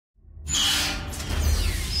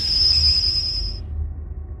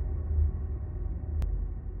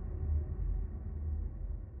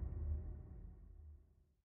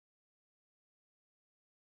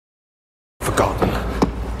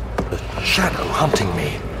shadow hunting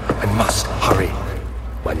me. I must hurry.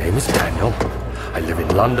 My name is Daniel. I live in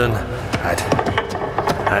London at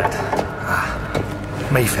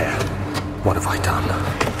Mayfair. What have I done?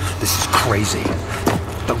 This is crazy.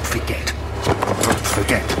 Don't forget. Don't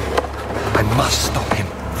forget. I must stop him.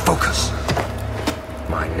 Focus.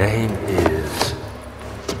 My name is...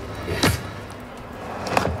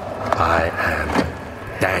 I am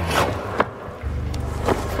Daniel.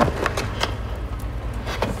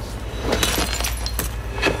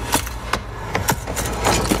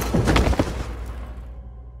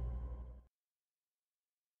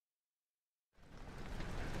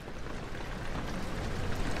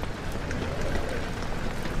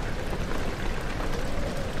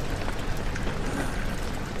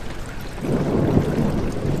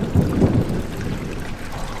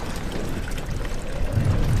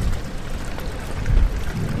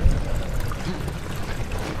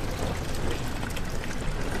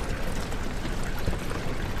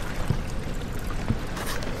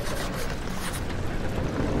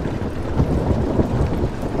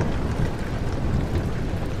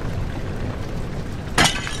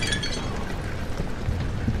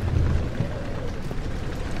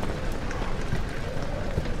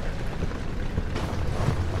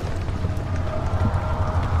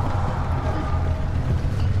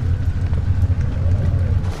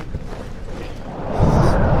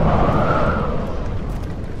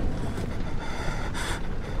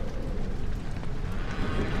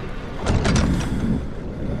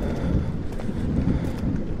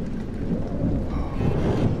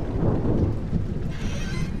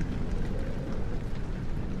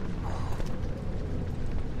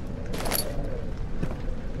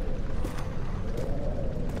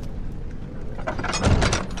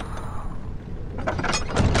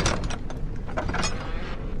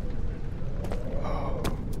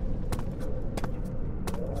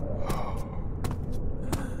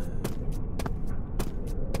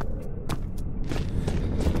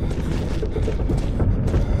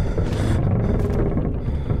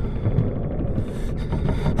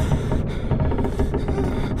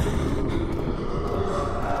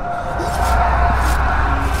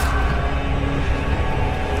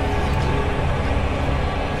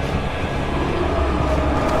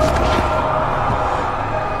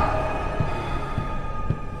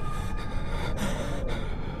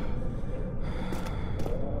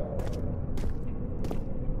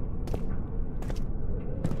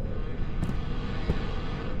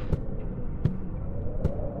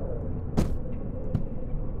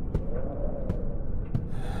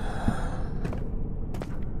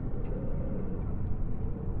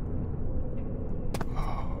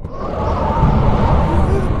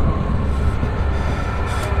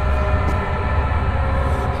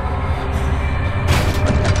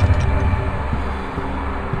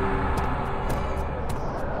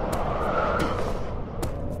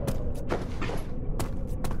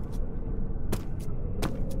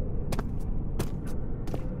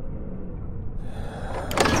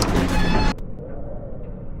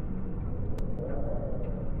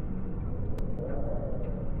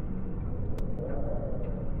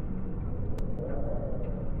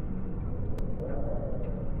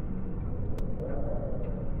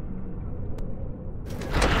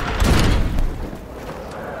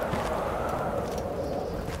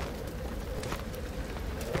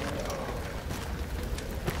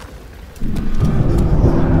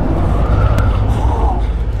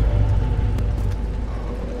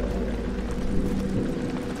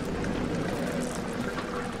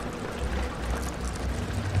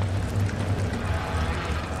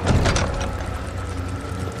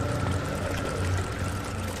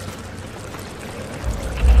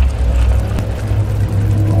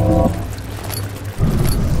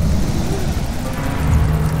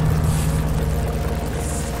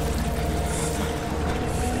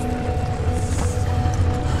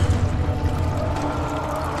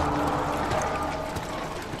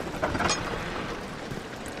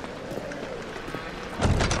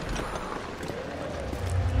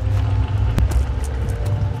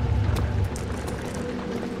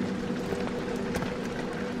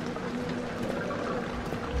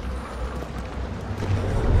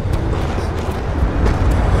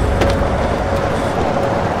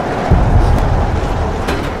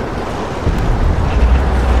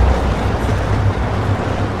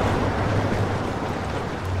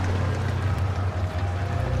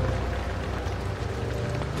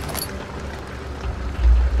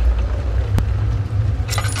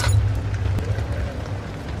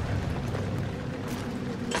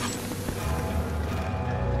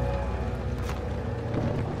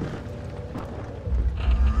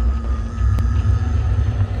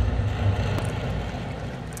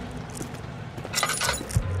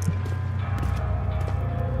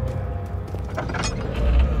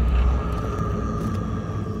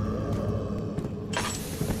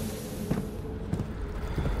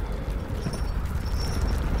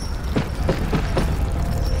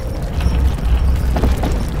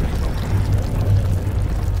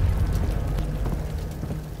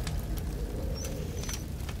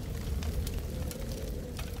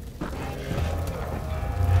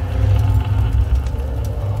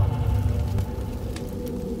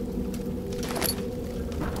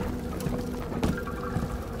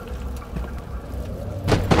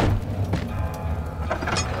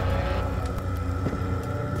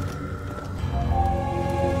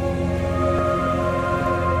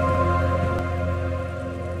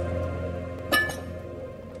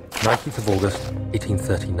 19th of August,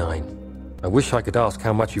 1839. I wish I could ask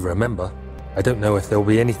how much you remember. I don't know if there will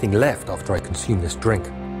be anything left after I consume this drink.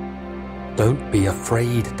 Don't be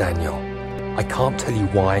afraid, Daniel. I can't tell you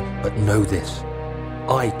why, but know this.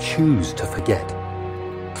 I choose to forget.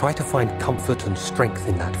 Try to find comfort and strength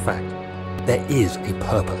in that fact. There is a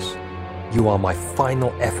purpose. You are my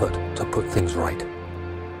final effort to put things right.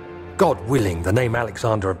 God willing, the name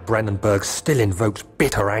Alexander of Brandenburg still invokes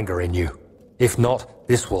bitter anger in you. If not,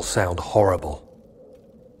 this will sound horrible.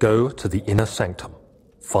 Go to the inner sanctum,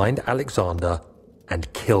 find Alexander,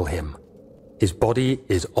 and kill him. His body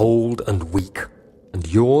is old and weak, and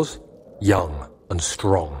yours, young and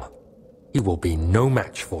strong. He will be no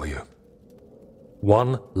match for you.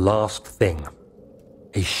 One last thing.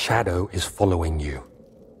 A shadow is following you.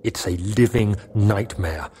 It's a living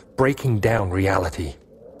nightmare, breaking down reality.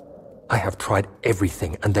 I have tried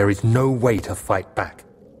everything, and there is no way to fight back.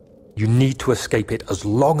 You need to escape it as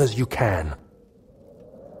long as you can.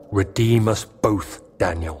 Redeem us both,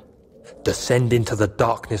 Daniel. Descend into the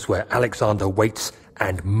darkness where Alexander waits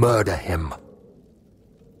and murder him.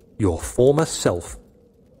 Your former self,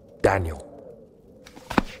 Daniel.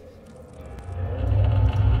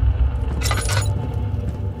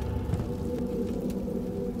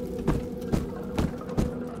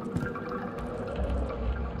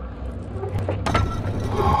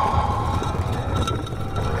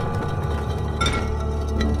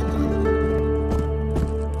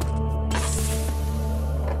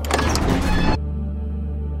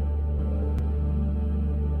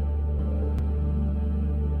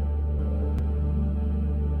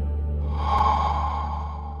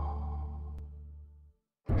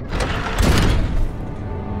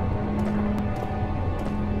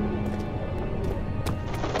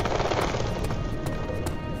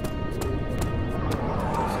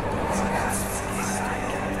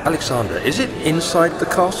 Alexander, is it inside the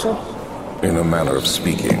castle? In a manner of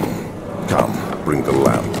speaking. Come, bring the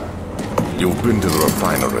lamp. You've been to the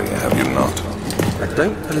refinery, have you not? I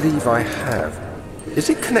don't believe I have. Is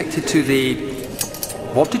it connected to the...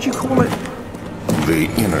 what did you call it?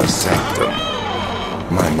 The inner sanctum.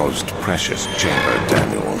 My most precious chamber,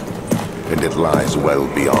 Daniel. And it lies well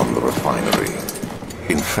beyond the refinery.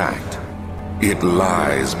 In fact, it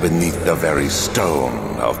lies beneath the very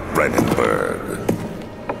stone of Brandenburg.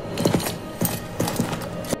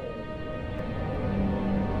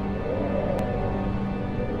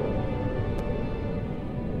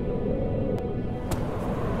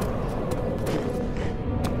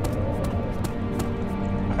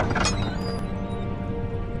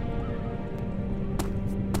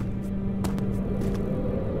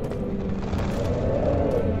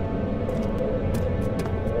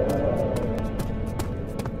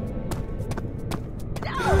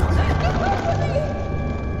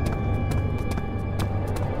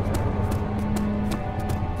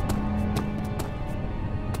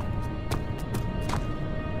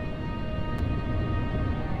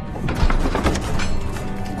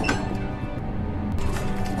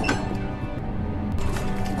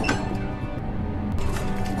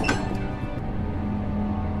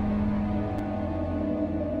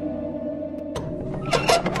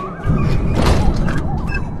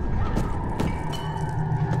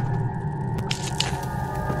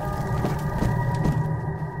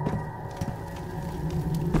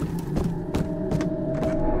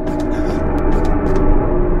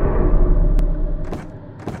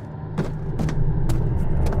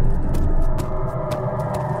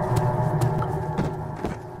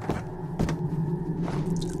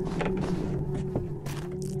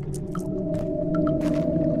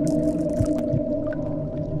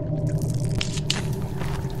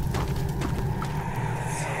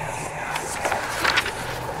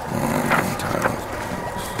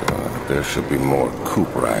 There should be more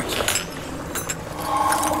coop racks.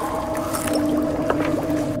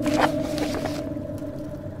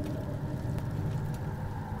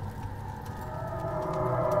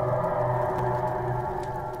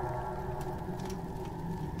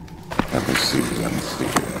 Let me see.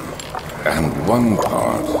 And one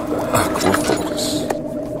part aqua focus.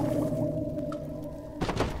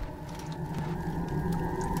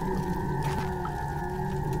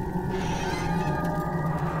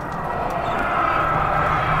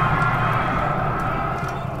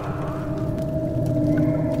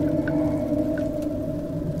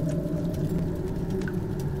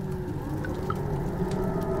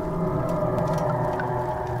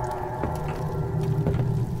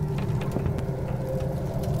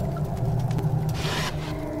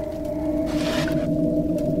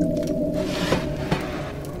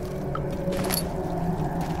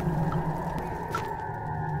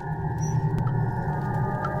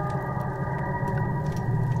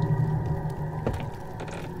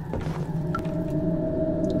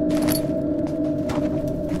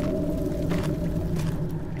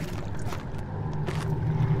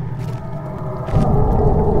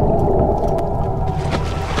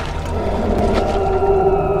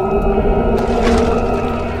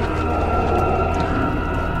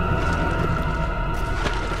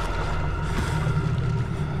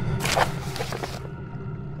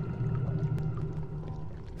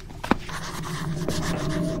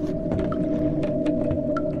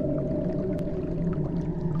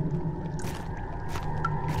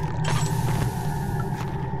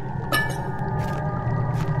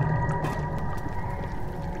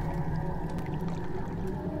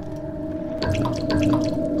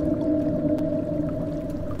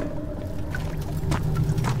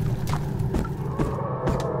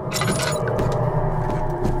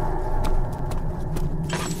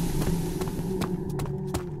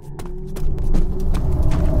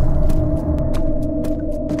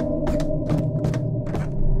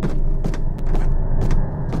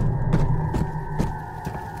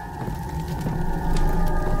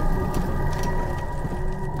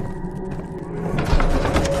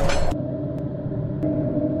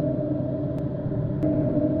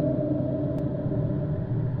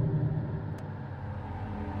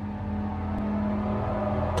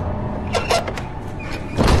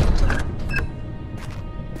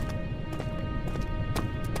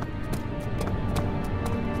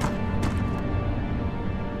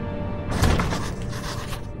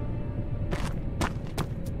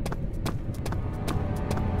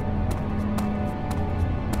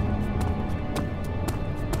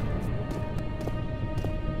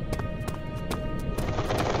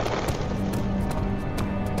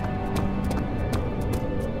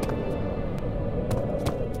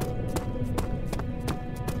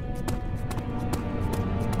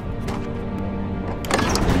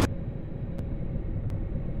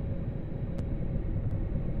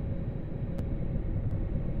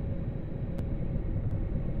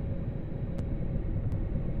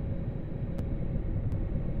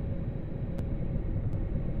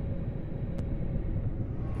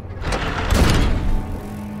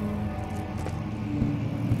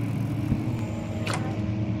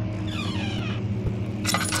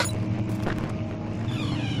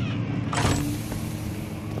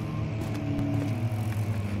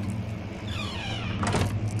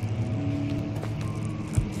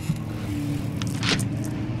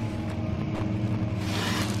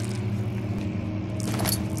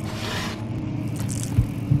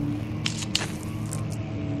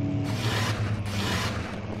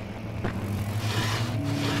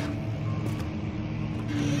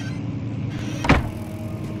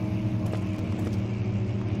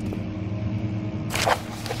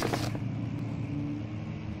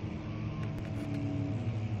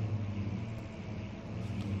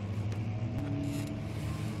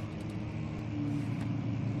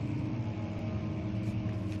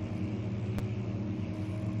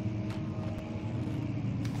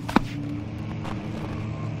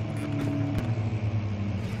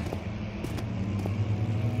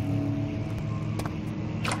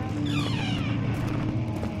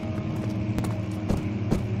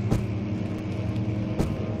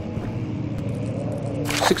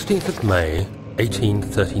 16th of May,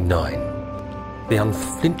 1839. The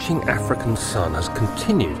unflinching African sun has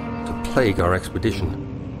continued to plague our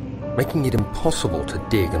expedition, making it impossible to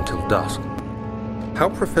dig until dusk. How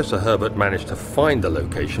Professor Herbert managed to find the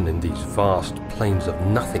location in these vast plains of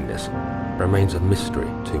nothingness remains a mystery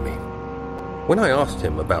to me. When I asked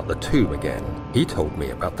him about the tomb again, he told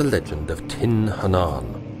me about the legend of Tin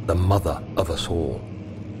Hanan, the mother of us all.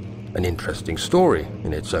 An interesting story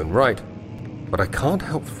in its own right, but I can't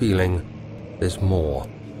help feeling there's more.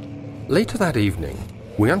 Later that evening,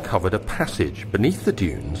 we uncovered a passage beneath the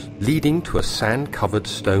dunes leading to a sand-covered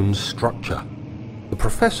stone structure. The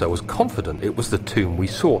professor was confident it was the tomb we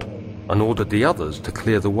sought and ordered the others to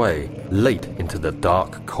clear the way late into the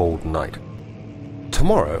dark, cold night.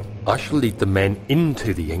 Tomorrow, I shall lead the men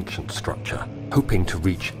into the ancient structure, hoping to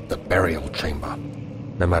reach the burial chamber.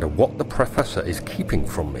 No matter what the professor is keeping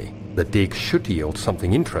from me, the dig should yield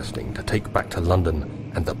something interesting to take back to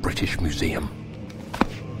London and the British Museum.